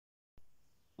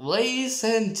Ladies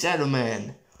and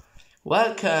gentlemen,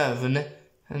 welcome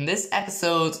in this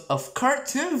episode of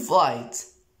Cartoon Flight.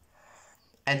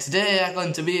 And today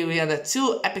we have the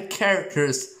two epic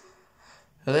characters.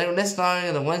 This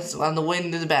time the ones on the win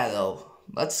the battle.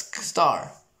 Let's start.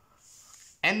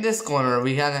 In this corner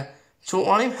we had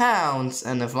 20 pounds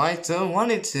and the flight to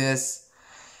 1 inches.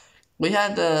 We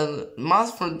had the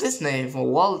mouse from Disney for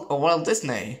Walt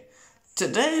Disney.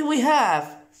 Today we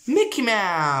have Mickey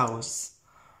Mouse.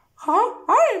 Huh?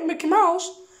 I am Mickey Mouse.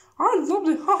 I love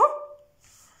it.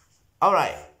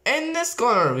 Alright, in this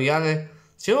corner we got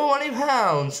 20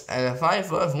 pounds and 5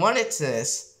 foot 1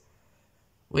 inches.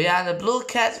 We have the blue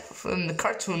cat from the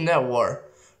Cartoon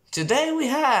Network. Today we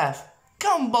have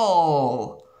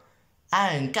Gumball.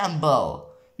 I am Gumball.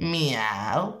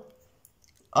 Meow.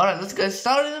 Alright, let's get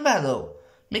started in the battle.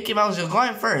 Mickey Mouse is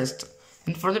going first.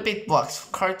 And for the big box,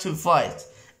 Cartoon Fight.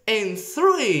 In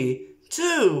 3,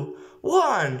 2,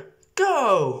 1,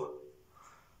 go!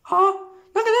 Huh?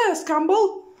 Look at this,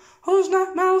 Gumball. Who's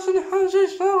that mouse in the house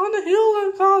is on the hill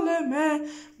and calling me?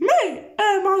 Me,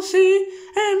 M-I-C,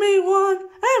 M-E-1,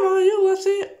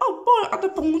 M-I-U-S-E. Oh boy, at the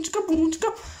boom, chicka,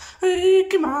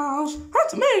 Mickey Mouse,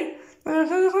 that's me. There's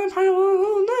a in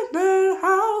the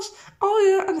house. Oh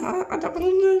yeah, at the boom,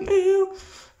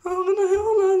 on the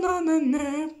hill and on the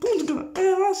boom,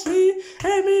 M-I-C,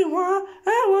 M-E-1,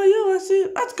 M-I-U-S-E.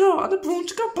 Let's go. At the boom,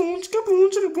 chicka, boom, chicka, boom,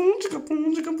 chicka, boom, chicka,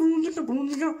 boom, chicka, boom, chicka, boom,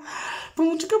 chicka,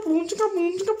 boom, chicka, boom, chicka, boom,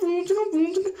 chicka, boom, chicka,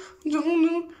 boom,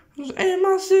 chicka,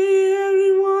 M-I-C,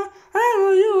 everyone,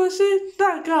 M-I-U-S-E.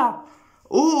 That go.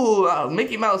 Ooh,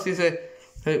 Mickey Mouse is a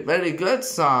very good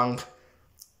song.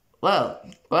 Well,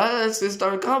 let's just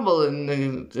start Gumball in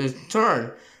his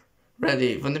turn.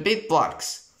 Ready from the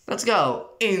beatbox. Let's go.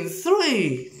 In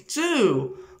 3,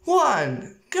 2,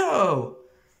 1, go.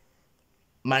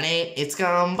 My name is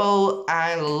Gumball.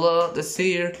 I love the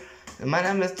seer. My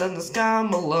name is Thunder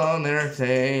Gumball on their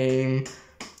team.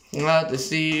 Love the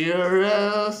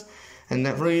seers and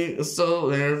the free so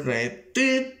they're great.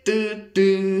 Do.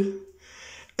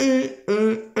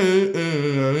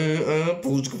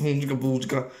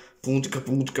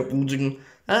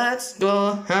 Let's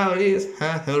go. How it is.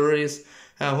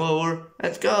 However,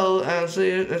 let's go and see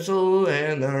it and so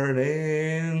and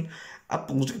learning. Let's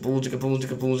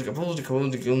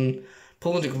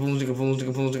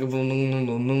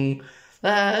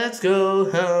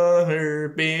go,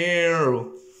 beer.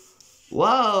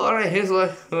 Wow, alright, here's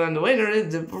what and the winner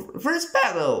is the first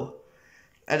battle.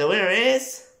 And the winner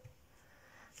is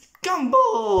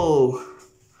Gumball.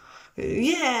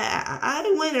 Yeah, I'm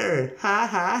the winner. Ha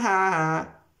ha ha.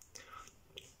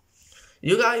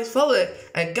 You guys voted,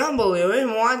 and Gumball will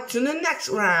move on to the next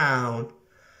round.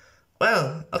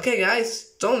 Well, okay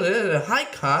guys, don't leave a high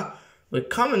car.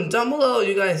 Comment down below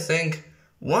you guys think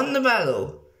won the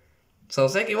battle. So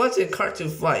thank you for watching Cartoon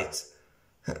Fight.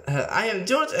 I am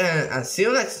George, and I'll see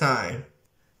you next time.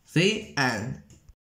 The end.